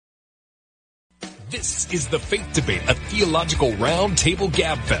This is the Faith Debate, a theological roundtable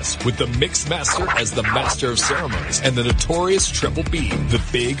gabfest with the Mixed Master as the Master of Ceremonies and the notorious Triple B, the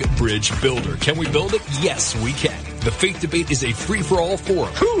Big Bridge Builder. Can we build it? Yes, we can. The Faith Debate is a free-for-all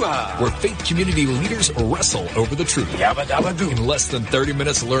forum where faith community leaders wrestle over the truth. In less than 30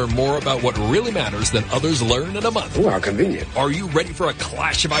 minutes, learn more about what really matters than others learn in a month. Ooh, how convenient. Are you ready for a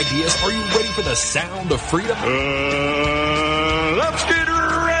clash of ideas? Are you ready for the sound of freedom? Let's get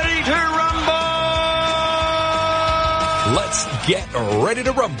ready to rumble! Let's get ready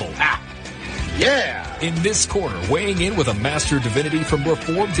to rumble. Yeah! In this corner, weighing in with a Master of Divinity from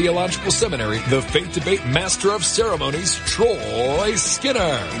Reformed Theological Seminary, the Faith Debate Master of Ceremonies, Troy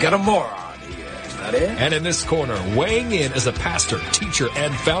Skinner. You got a moron here, is that it? And in this corner, weighing in as a pastor, teacher,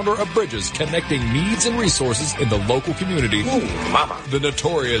 and founder of Bridges, connecting needs and resources in the local community. Ooh, mama. The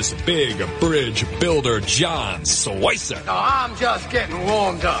notorious Big Bridge Builder, John Schweitzer. No, I'm just getting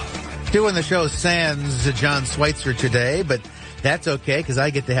warmed up. Doing the show sans John Schweitzer today, but that's okay because I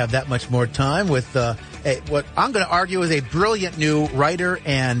get to have that much more time with what I'm going to argue is a brilliant new writer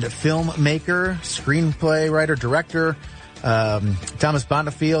and filmmaker, screenplay writer, director, Thomas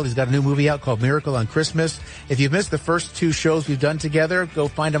Bonnefield. He's got a new movie out called Miracle on Christmas. If you've missed the first two shows we've done together, go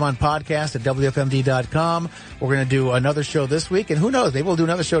find them on podcast at WFMD.com. We're going to do another show this week, and who knows, maybe we'll do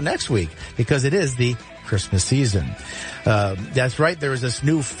another show next week because it is the Christmas season. That's right. There is this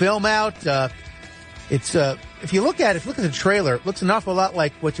new film out. It's if you look at the trailer, it looks an awful lot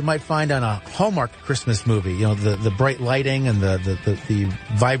like what you might find on a Hallmark Christmas movie. You know, the bright lighting and the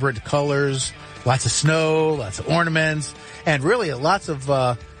vibrant colors, lots of snow, lots of ornaments, and really lots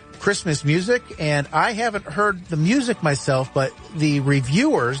of Christmas music. And I haven't heard the music myself, but the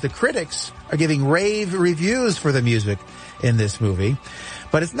reviewers, the critics, are giving rave reviews for the music in this movie.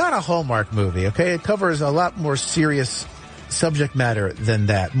 But it's not a Hallmark movie, okay? It covers a lot more serious subject matter than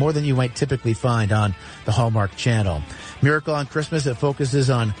that, more than you might typically find on the Hallmark Channel. Miracle on Christmas, it focuses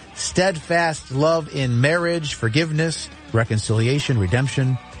on steadfast love in marriage, forgiveness, reconciliation,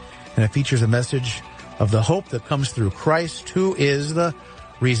 redemption, and it features a message of the hope that comes through Christ, who is the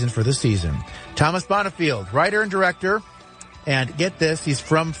reason for the season. Thomas Bonnefield, writer and director, and get this, he's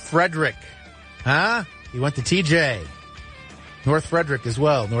from Frederick. He went to TJ. North Frederick as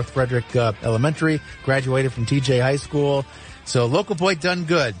well. North Frederick Elementary, graduated from TJ High School. So local boy done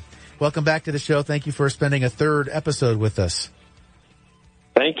good. Welcome back to the show. Thank you for spending a third episode with us.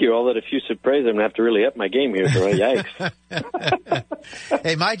 Thank you. All that effusive praise, I'm going to have to really up my game here. So yikes.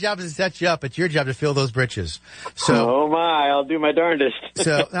 Hey, my job is to set you up. It's your job to fill those britches. So, oh my, I'll do my darndest.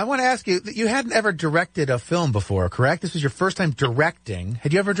 So I want to ask you, you hadn't ever directed a film before, correct? This was your first time directing.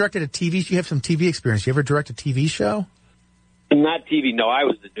 Had you ever directed a TV? You have some TV experience. You ever direct a TV show? Not TV. No, I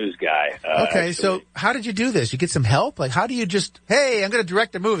was the news guy. Okay, actually. So how did you do this? You get some help? Like, how do you just, hey, I'm going to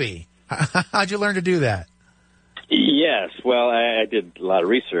direct a movie. How'd you learn to do that? Yes. Well, I did a lot of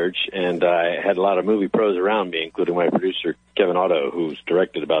research, and I had a lot of movie pros around me, including my producer, Kevin Otto, who's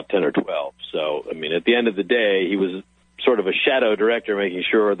directed about 10 or 12. So, I mean, at the end of the day, he was sort of a shadow director, making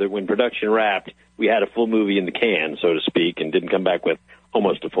sure that when production wrapped, we had a full movie in the can, so to speak, and didn't come back with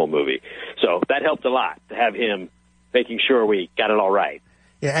almost a full movie. So that helped a lot to have him making sure we got it all right.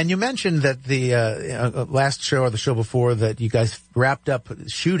 Yeah, and you mentioned that the last show or the show before that you guys wrapped up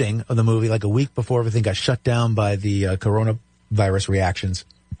shooting of the movie like a week before everything got shut down by the coronavirus reactions.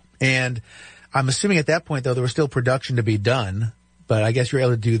 And I'm assuming at that point, though, there was still production to be done. But I guess you're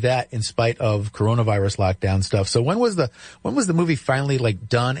able to do that in spite of coronavirus lockdown stuff. So when was the movie finally like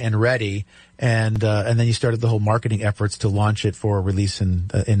done and ready? And then you started the whole marketing efforts to launch it for release in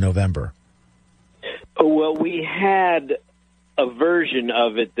November. Well, we had a version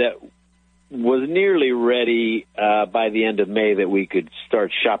of it that was nearly ready by the end of May that we could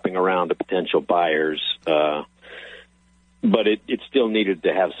start shopping around to potential buyers. But it still needed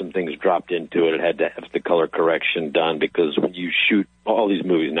to have some things dropped into it. It had to have the color correction done because when you shoot, all these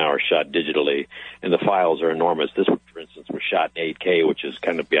movies now are shot digitally, and the files are enormous. This one, for instance, was shot in 8K, which is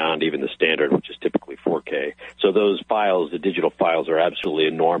kind of beyond even the standard, which is typically 4K. So those files, the digital files, are absolutely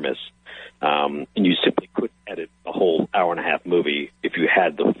enormous. And you simply couldn't edit a whole hour-and-a-half movie if you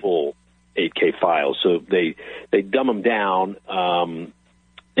had the full 8K files. So they dumb them down, and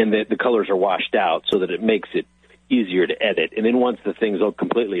the colors are washed out so that it makes it easier to edit. And then once the thing's all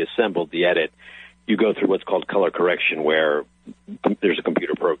completely assembled, the edit, you go through what's called color correction, where there's a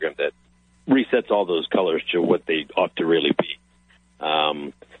computer program that resets all those colors to what they ought to really be.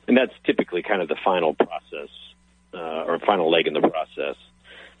 And that's typically kind of the final process, or final leg in the process.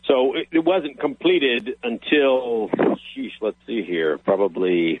 So it wasn't completed until, let's see here,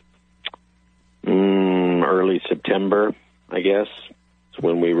 probably early September, I guess. That's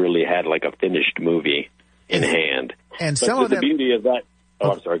when we really had like a finished movie in hand. And but some of the them, beauty of that.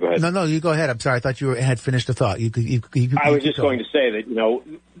 Oh, I'm sorry. Go ahead. No, you go ahead. I'm sorry. I thought you had finished a thought. I was just going to say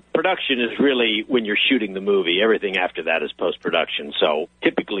that, production is really when you're shooting the movie. Everything after that is post-production. So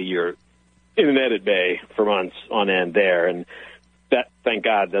typically you're in an edit bay for months on end there. And that, thank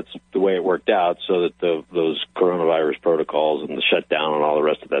God, that's the way it worked out, so that those coronavirus protocols and the shutdown and all the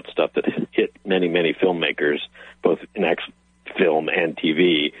rest of that stuff that hit many, many filmmakers, both in film and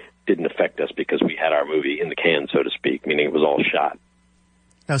TV, didn't affect us because we had our movie in the can, so to speak, meaning it was all shot.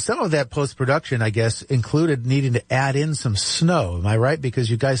 Now, some of that post-production, I guess, included needing to add in some snow. Am I right? Because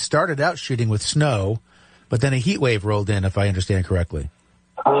you guys started out shooting with snow, but then a heat wave rolled in, if I understand correctly.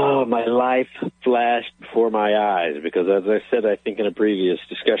 Oh, my life flashed before my eyes because, as I said, I think in a previous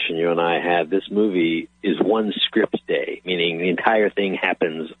discussion you and I had, this movie is one script day, meaning the entire thing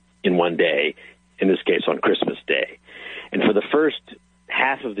happens in one day, in this case on Christmas Day. And for the first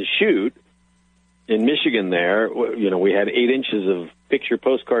half of the shoot in Michigan there, we had 8 inches of picture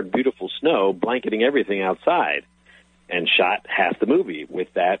postcard beautiful snow blanketing everything outside and shot half the movie with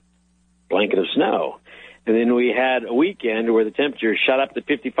that blanket of snow. And then we had a weekend where the temperature shot up to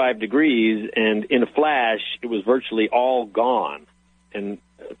 55 degrees, and in a flash, it was virtually all gone. And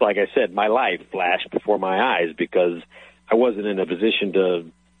like I said, my life flashed before my eyes because I wasn't in a position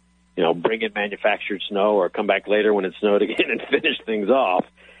to, bring in manufactured snow or come back later when it snowed again and finish things off.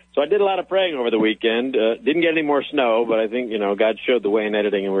 So I did a lot of praying over the weekend. Didn't get any more snow, but I think, God showed the way in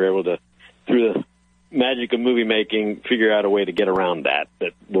editing, and we were able to, through the magic of movie making, figure out a way to get around that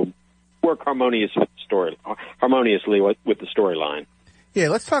will work harmoniously with the storyline. Yeah,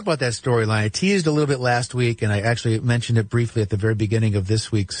 let's talk about that storyline. I teased a little bit last week, and I actually mentioned it briefly at the very beginning of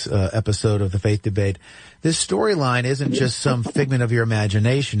this week's episode of The Faith Debate. This storyline isn't just some figment of your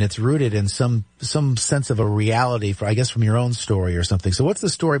imagination. It's rooted in some sense of a reality, from your own story or something. So what's the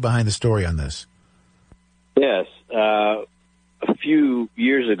story behind the story on this? Yes. A few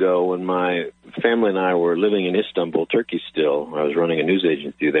years ago, when my family and I were living in Istanbul, Turkey still, I was running a news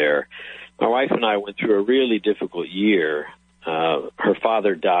agency there, my wife and I went through a really difficult year. Her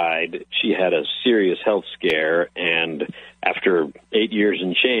father died. She had a serious health scare, and after 8 years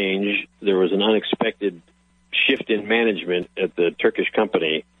and change, there was an unexpected shift in management at the Turkish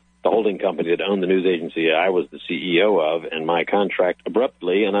company, the holding company that owned the news agency I was the CEO of, and my contract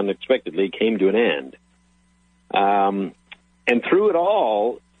abruptly and unexpectedly came to an end. And through it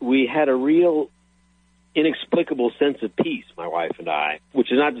all, we had a real inexplicable sense of peace, my wife and I,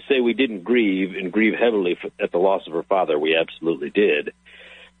 which is not to say we didn't grieve and grieve heavily at the loss of her father. We absolutely did.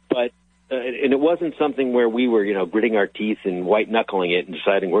 But and it wasn't something where we were, gritting our teeth and white-knuckling it and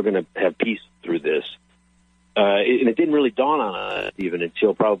deciding we're going to have peace through this. And it didn't really dawn on us even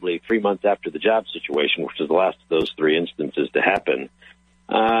until probably 3 months after the job situation, which was the last of those 3 instances to happen,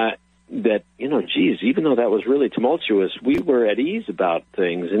 that, even though that was really tumultuous, we were at ease about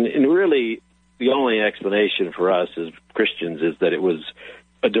things. And really, the only explanation for us as Christians is that it was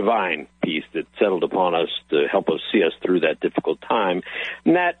a divine peace that settled upon us to help us see us through that difficult time.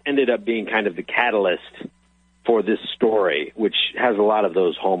 And that ended up being kind of the catalyst for this story, which has a lot of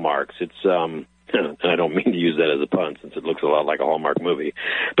those hallmarks. It's, I don't mean to use that as a pun since it looks a lot like a Hallmark movie,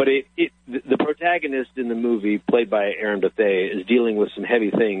 but the protagonist in the movie, played by Erin Bethea, is dealing with some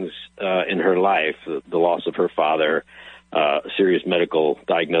heavy things in her life, the loss of her father, a serious medical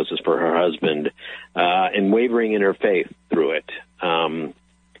diagnosis for her husband, and wavering in her faith through it.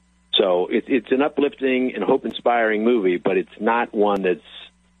 So it's an uplifting and hope-inspiring movie, but it's not one that's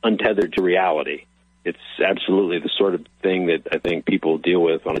untethered to reality. It's absolutely the sort of thing that I think people deal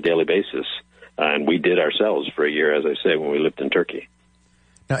with on a daily basis. And we did ourselves for a year, as I say, when we lived in Turkey.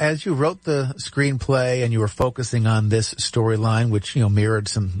 Now, as you wrote the screenplay and you were focusing on this storyline, which, mirrored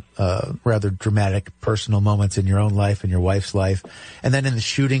some rather dramatic personal moments in your own life and your wife's life, and then in the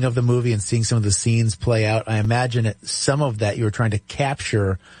shooting of the movie and seeing some of the scenes play out, I imagine some of that you were trying to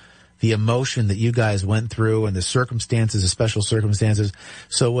capture the emotion that you guys went through and the circumstances, the special circumstances.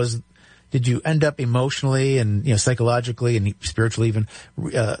 So did you end up emotionally and, psychologically and spiritually even,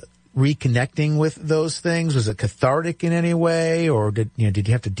 reconnecting with those things? Was it cathartic in any way, or did you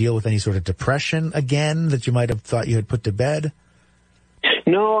have to deal with any sort of depression again that you might have thought you had put to bed?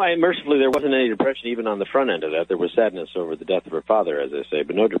 No, mercifully there wasn't any depression even on the front end of that. There was sadness over the death of her father, as I say,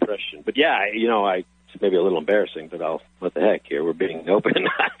 but no depression. But yeah, it's maybe a little embarrassing, but what the heck here, we're being open.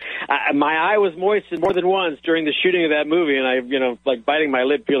 My eye was moistened more than once during the shooting of that movie, and I, like biting my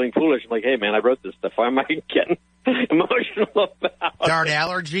lip, feeling foolish. I'm like, hey man, I wrote this stuff. Why am I getting emotional about. Darn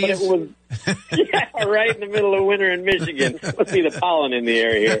allergies. It was, yeah, right in the middle of winter in Michigan. Must be the pollen in the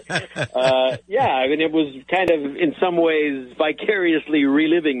air here. Yeah, I mean, it was kind of, in some ways, vicariously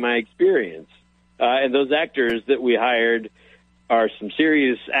reliving my experience. And those actors that we hired are some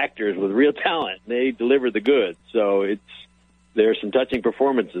serious actors with real talent. They deliver the goods. So there are some touching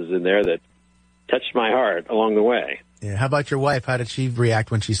performances in there that touched my heart along the way. Yeah. How about your wife? How did she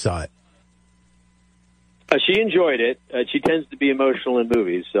react when she saw it? She enjoyed it. She tends to be emotional in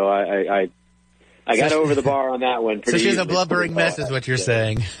movies, so I got over the bar on that one. So she's a blubbering mess, is what you're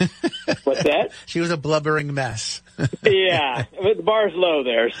saying. What's that? She was a blubbering mess. Yeah, but the bar's low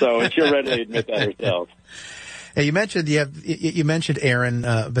there, so she'll readily admit that herself. Hey, you mentioned Aaron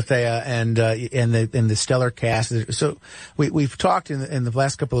Bethea and the stellar cast. So we've talked in the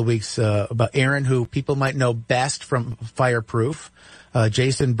last couple of weeks about Aaron, who people might know best from Fireproof.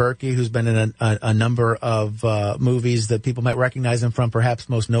 Jason Berkey, who's been in a number of movies that people might recognize him from. Perhaps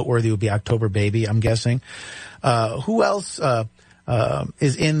most noteworthy would be October Baby, I'm guessing. Who else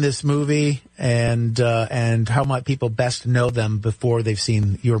is in this movie, and how might people best know them before they've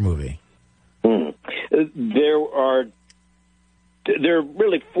seen your movie? There are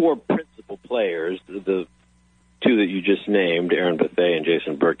really four principal players. The two that you just named, Aaron Bethea and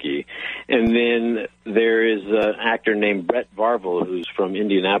Jason Berkey. And then there is an actor named Brett Varvel, who's from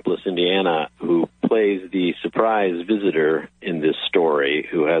Indianapolis, Indiana, who plays the surprise visitor in this story,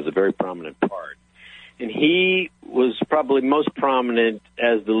 who has a very prominent part. And he was probably most prominent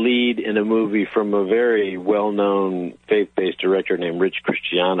as the lead in a movie from a very well-known faith-based director named Rich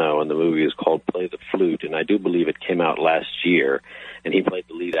Cristiano, and the movie is called Play the Flute, and I do believe it came out last year, and he played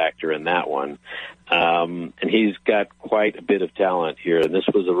the lead actor in that one. And he's got quite a bit of talent here, and this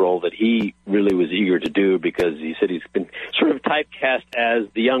was a role that he really was eager to do because he said he's been sort of typecast as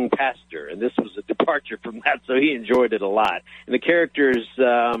the young pastor, and this was a departure from that, so he enjoyed it a lot. And the character's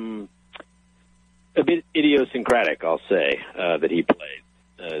a bit idiosyncratic, I'll say, that he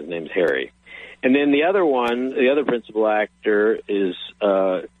played. His name's Harry. And then the other principal actor is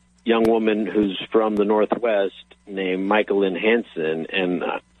a young woman who's from the Northwest named Michael Lynn Hansen, and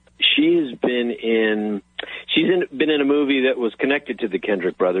she's been in a movie that was connected to the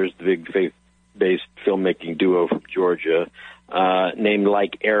Kendrick brothers, the big faith-based filmmaking duo from Georgia, named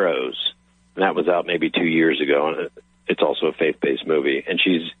Like Arrows. And that was out maybe 2 years ago, and it's also a faith-based movie. And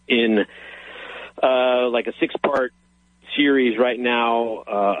she's in like a 6-part series right now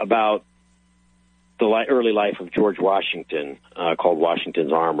about the early life of George Washington, called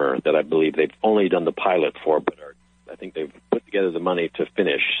Washington's Armor, that I believe they've only done the pilot for, but I think they've put together the money to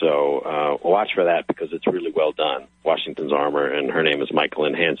finish. So watch for that because it's really well done. Washington's Armor, and her name is Michael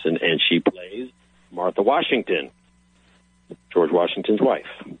Lynn Hansen, and she plays Martha Washington, George Washington's wife.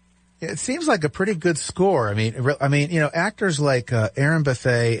 It seems like a pretty good score. I mean, actors like Aaron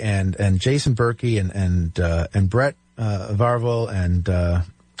Bethea and Jason Berkey and Brett Varvel and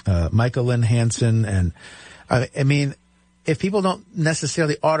Michael Lynn Hansen, and I mean, if people don't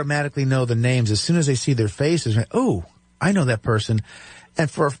necessarily automatically know the names, as soon as they see their faces, oh, I know that person. And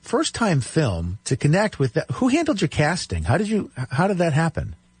for a first-time film to connect with that, who handled your casting? How did that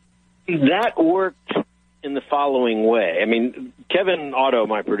happen? That worked in the following way. I mean, Kevin Otto,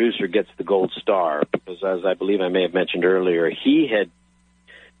 my producer, gets the gold star because, as I believe I may have mentioned earlier, he had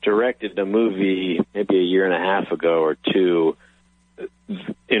directed a movie maybe a year and a half ago or two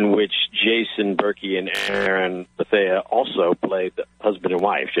in which Jason Berkey and Aaron Bethea also played the husband and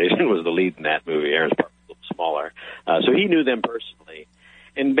wife. Jason was the lead in that movie. Aaron's part was a little smaller. So he knew them personally.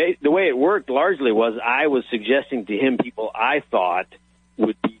 And the way it worked largely was I was suggesting to him people I thought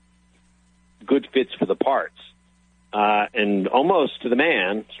would be good fits for the parts. And almost to the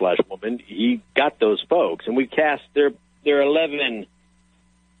man / woman, he got those folks. And we cast their 11,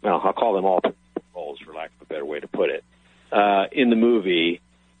 well, I'll call them all roles for lack of a better way to put it, in the movie.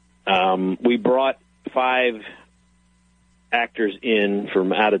 We brought 5 actors in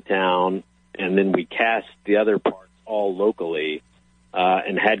from out of town, and then we cast the other parts all locally,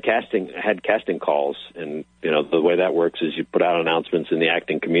 and had casting calls. And, the way that works is you put out announcements in the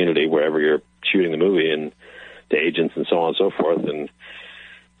acting community wherever you're shooting the movie and to agents and so on and so forth. And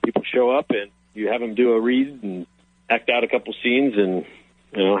people show up and you have them do a read and act out a couple scenes and,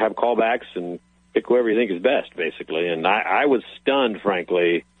 have callbacks and pick whoever you think is best, basically. And I was stunned,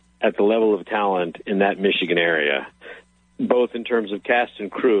 frankly, at the level of talent in that Michigan area, both in terms of cast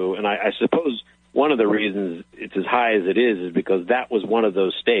and crew. And I suppose one of the reasons it's as high as it is because that was one of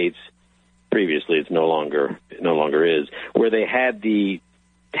those states, previously it no longer is, where they had the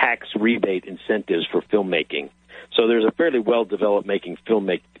tax rebate incentives for filmmaking. So there's a fairly well-developed film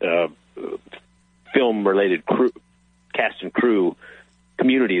film-related cast and crew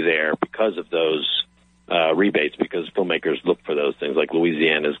community there because of those rebates, because filmmakers look for those things. Like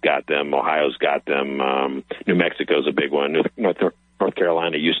Louisiana's got them, Ohio's got them, New Mexico's a big one, North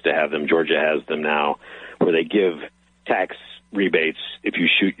Carolina used to have them, Georgia has them now, where they give tax rebates if you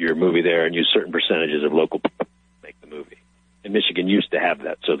shoot your movie there and use certain percentages of local people to make the movie. And Michigan used to have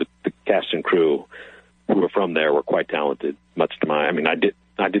that, so the cast and crew who were from there were quite talented. Much to my, I did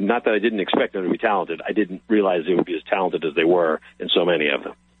not that I didn't expect them to be talented. I didn't realize they would be as talented as they were, and so many of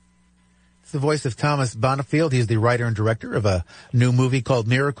them. It's the voice of Thomas Bonifield. He's the writer and director of a new movie called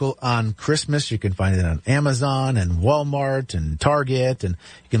Miracle on Christmas. You can find it on Amazon and Walmart and Target, and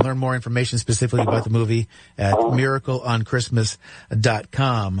you can learn more information specifically about the movie at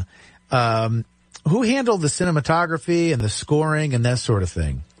miracleonchristmas.com. Who handled the cinematography and the scoring and that sort of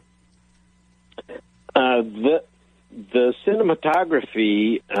thing? The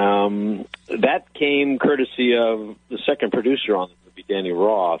cinematography, that came courtesy of the second producer on the movie, Danny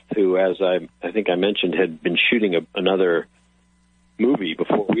Roth, who, as I think I mentioned, had been shooting another movie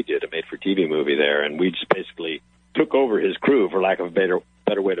before we did, a made-for-TV movie there, and we just basically took over his crew, for lack of a better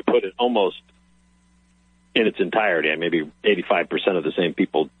way to put it, almost in its entirety. Maybe 85% of the same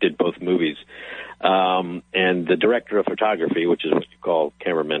people did both movies. And the director of photography, which is what you call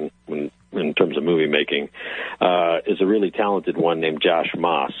cameraman in terms of movie making, is a really talented one named Josh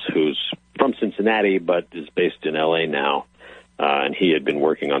Moss, who's from Cincinnati but is based in L.A. now. And he had been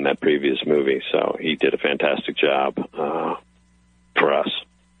working on that previous movie, so he did a fantastic job for us.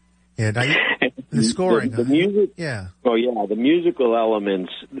 Yeah, the scoring. The music. Yeah. Oh, yeah, the musical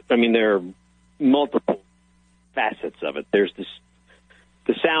elements, there are multiple facets of it. There's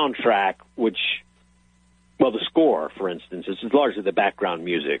the soundtrack, the score, for instance, is largely the background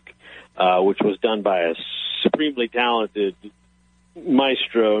music, which was done by a supremely talented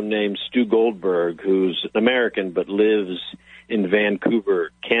maestro named Stu Goldberg, who's American but lives in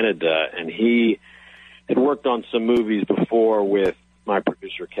Vancouver, Canada, and he had worked on some movies before with my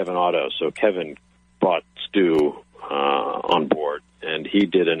producer, Kevin Otto. So Kevin brought Stu on board, and he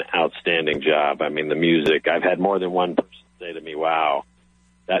did an outstanding job. The music, I've had more than one person say to me, wow,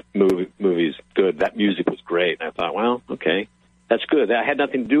 that movie's good. That music was great. And I thought, well, okay, that's good. That had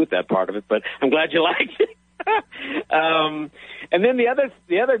nothing to do with that part of it, but I'm glad you liked it. And then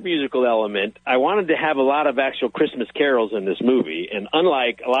the other musical element, I wanted to have a lot of actual Christmas carols in this movie. And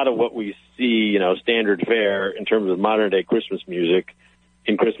unlike a lot of what we see, standard fare in terms of modern day Christmas music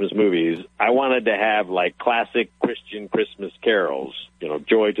in Christmas movies, I wanted to have like classic Christian Christmas carols,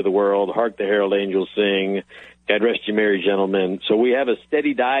 Joy to the World, Hark the Herald Angels Sing, God Rest You Merry Gentlemen. So we have a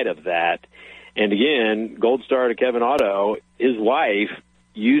steady diet of that. And again, gold star to Kevin Otto, his wife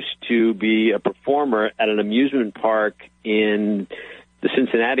used to be a performer at an amusement park in the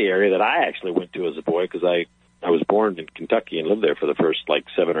Cincinnati area that I actually went to as a boy, because I was born in Kentucky and lived there for the first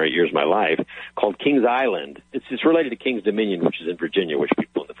 7 or 8 years of my life, called Kings Island. It's related to Kings Dominion, which is in Virginia, which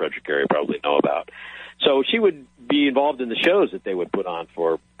people in the Frederick area probably know about. So she would be involved in the shows that they would put on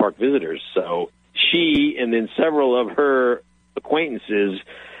for park visitors. So she and then several of her acquaintances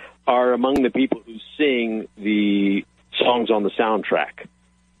are among the people who sing the songs on the soundtrack.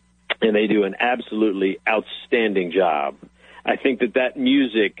 And they do an absolutely outstanding job. I think that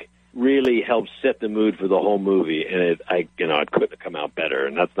music really helps set the mood for the whole movie, and it couldn't have come out better.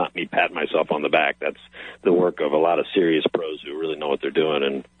 And that's not me patting myself on the back. That's the work of a lot of serious pros who really know what they're doing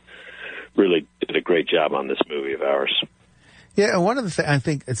and really did a great job on this movie of ours. Yeah, and one of the things I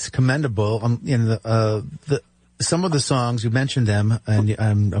think it's commendable. Some of the songs, you mentioned them, but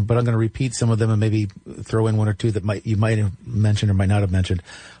I'm going to repeat some of them and maybe throw in one or two that you might have mentioned or might not have mentioned.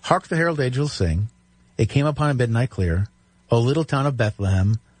 Hark the Herald Angels Sing, It Came Upon a Midnight Clear, O Little Town of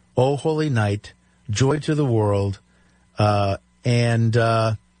Bethlehem, O Holy Night, Joy to the World, and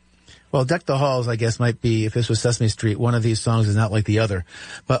Deck the Halls, I guess, might be, if this was Sesame Street, one of these songs is not like the other.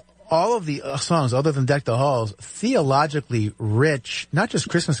 But all of the songs, other than Deck the Halls, theologically rich, not just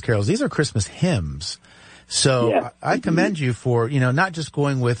Christmas carols, these are Christmas hymns. So yeah. I commend you for, not just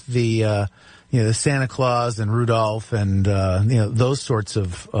going with the Santa Claus and Rudolph and, those sorts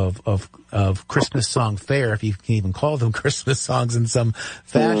of Christmas song fare, if you can even call them Christmas songs in some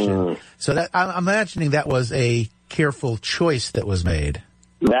fashion. So that, I'm imagining that was a careful choice that was made.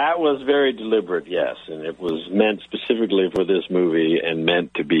 That was very deliberate, yes. And it was meant specifically for this movie and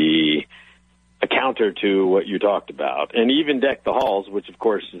meant to be a counter to what you talked about. And even Deck the Halls, which of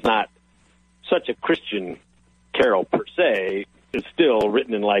course is not such a Christian carol per se, is still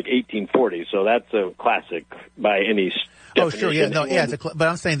written in 1840, so that's a classic by any definition. Oh, sure, yeah, no, yeah, but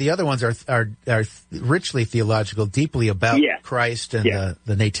I'm saying the other ones are richly theological, deeply about Christ and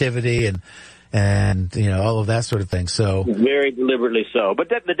the nativity, and and all of that sort of thing. So very deliberately so. But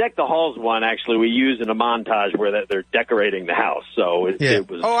the Deck the Halls one, actually, we use in a montage where they're decorating the house. So it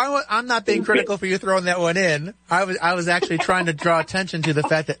was. Oh, I'm not being critical for you throwing that one in. I was actually trying to draw attention to the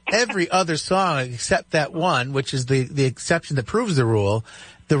fact that every other song except that one, which is the exception that proves the rule.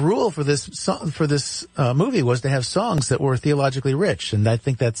 The rule for this movie was to have songs that were theologically rich, and I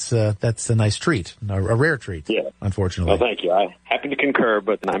think that's a nice treat, a rare treat. Yeah. Unfortunately. Well, thank you. I happen to concur,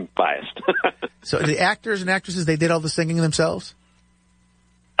 but I'm biased. So the actors and actresses, they did all the singing themselves?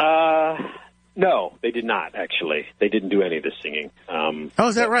 No, they did not. Actually, they didn't do any of the singing. Oh,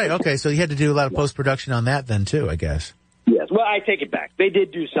 is that right? Okay, so you had to do a lot of post-production on that then too, I guess. Yes. Well, I take it back. They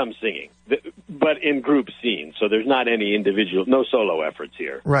did do some singing, but in group scenes. So there's not any no solo efforts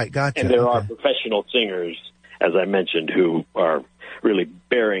here. Right. Gotcha. And there are professional singers, as I mentioned, who are really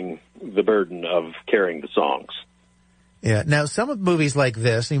bearing the burden of carrying the songs. Yeah. Now, some of movies like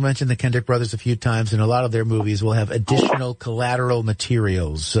this, you mentioned the Kendrick brothers a few times, and a lot of their movies will have additional collateral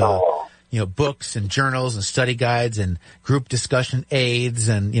materials. Books and journals and study guides and group discussion aids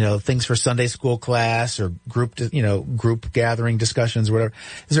and, things for Sunday school class or group gathering discussions or whatever.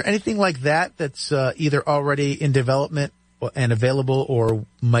 Is there anything like that that's either already in development and available or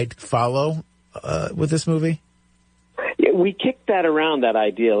might follow with this movie? Yeah, we kicked that around, that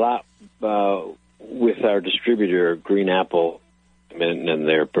idea, a lot with our distributor, Green Apple, and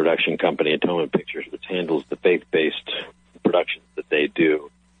their production company, Atonement Pictures, which handles the faith-based productions that they do.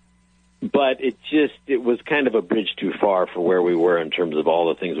 But it was kind of a bridge too far for where we were in terms of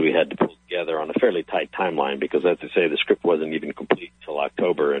all the things we had to pull together on a fairly tight timeline, because, as I say, the script wasn't even complete until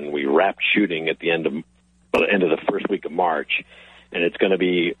October, and we wrapped shooting at the end of the first week of March, and it's going to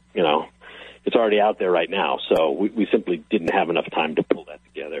be, it's already out there right now, so we simply didn't have enough time to pull that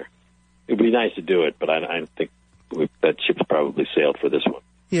together. It would be nice to do it, but I think that ship's probably sailed for this one.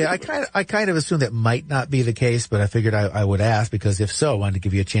 Yeah, I kind of assumed that might not be the case, but I figured I would ask, because if so, I wanted to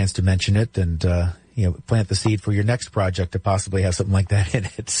give you a chance to mention it and, plant the seed for your next project to possibly have something like that in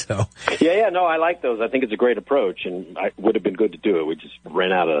it. So. Yeah, no, I like those. I think it's a great approach, and it would have been good to do it. We just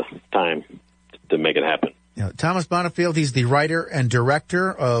ran out of time to make it happen. Thomas Bonifield, he's the writer and director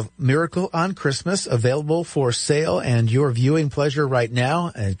of Miracle on Christmas, available for sale and your viewing pleasure right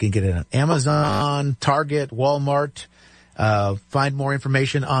now. You can get it on Amazon, Target, Walmart. Find more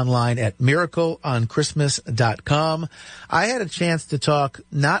information online at miracleonchristmas.com. I had a chance to talk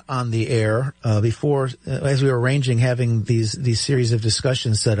not on the air before, as we were arranging having these series of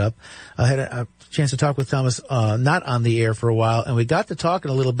discussions set up. I had a chance to talk with Thomas not on the air for a while, and we got to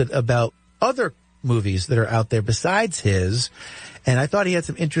talking a little bit about other movies that are out there besides his. And I thought he had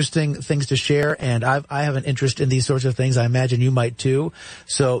some interesting things to share, and I have an interest in these sorts of things. I imagine you might too.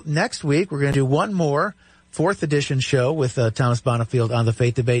 So next week we're going to do one more 4th edition show with Thomas Bonifield on The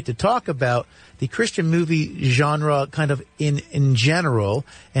Faith Debate to talk about the Christian movie genre kind of in general,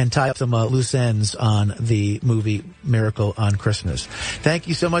 and tie up some loose ends on the movie Miracle on Christmas. Thank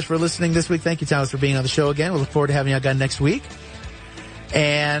you so much for listening this week. Thank you, Thomas, for being on the show again. We look forward to having you again next week.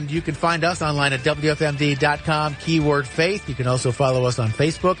 And you can find us online at WFMD.com, keyword faith. You can also follow us on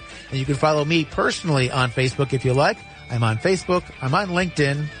Facebook, and you can follow me personally on Facebook if you like. I'm on Facebook. I'm on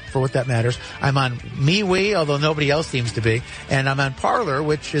LinkedIn, for what that matters. I'm on MeWe, although nobody else seems to be. And I'm on Parler,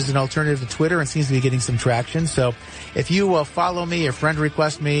 which is an alternative to Twitter and seems to be getting some traction. So if you follow me or friend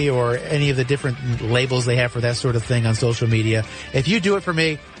request me or any of the different labels they have for that sort of thing on social media, if you do it for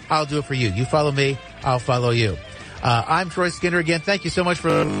me, I'll do it for you. You follow me, I'll follow you. I'm Troy Skinner again. Thank you so much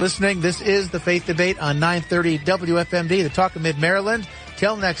for listening. This is The Faith Debate on 930 WFMD, the Talk of Mid-Maryland.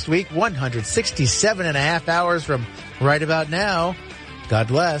 Till next week, 167 and a half hours from right about now. God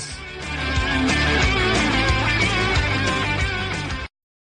bless.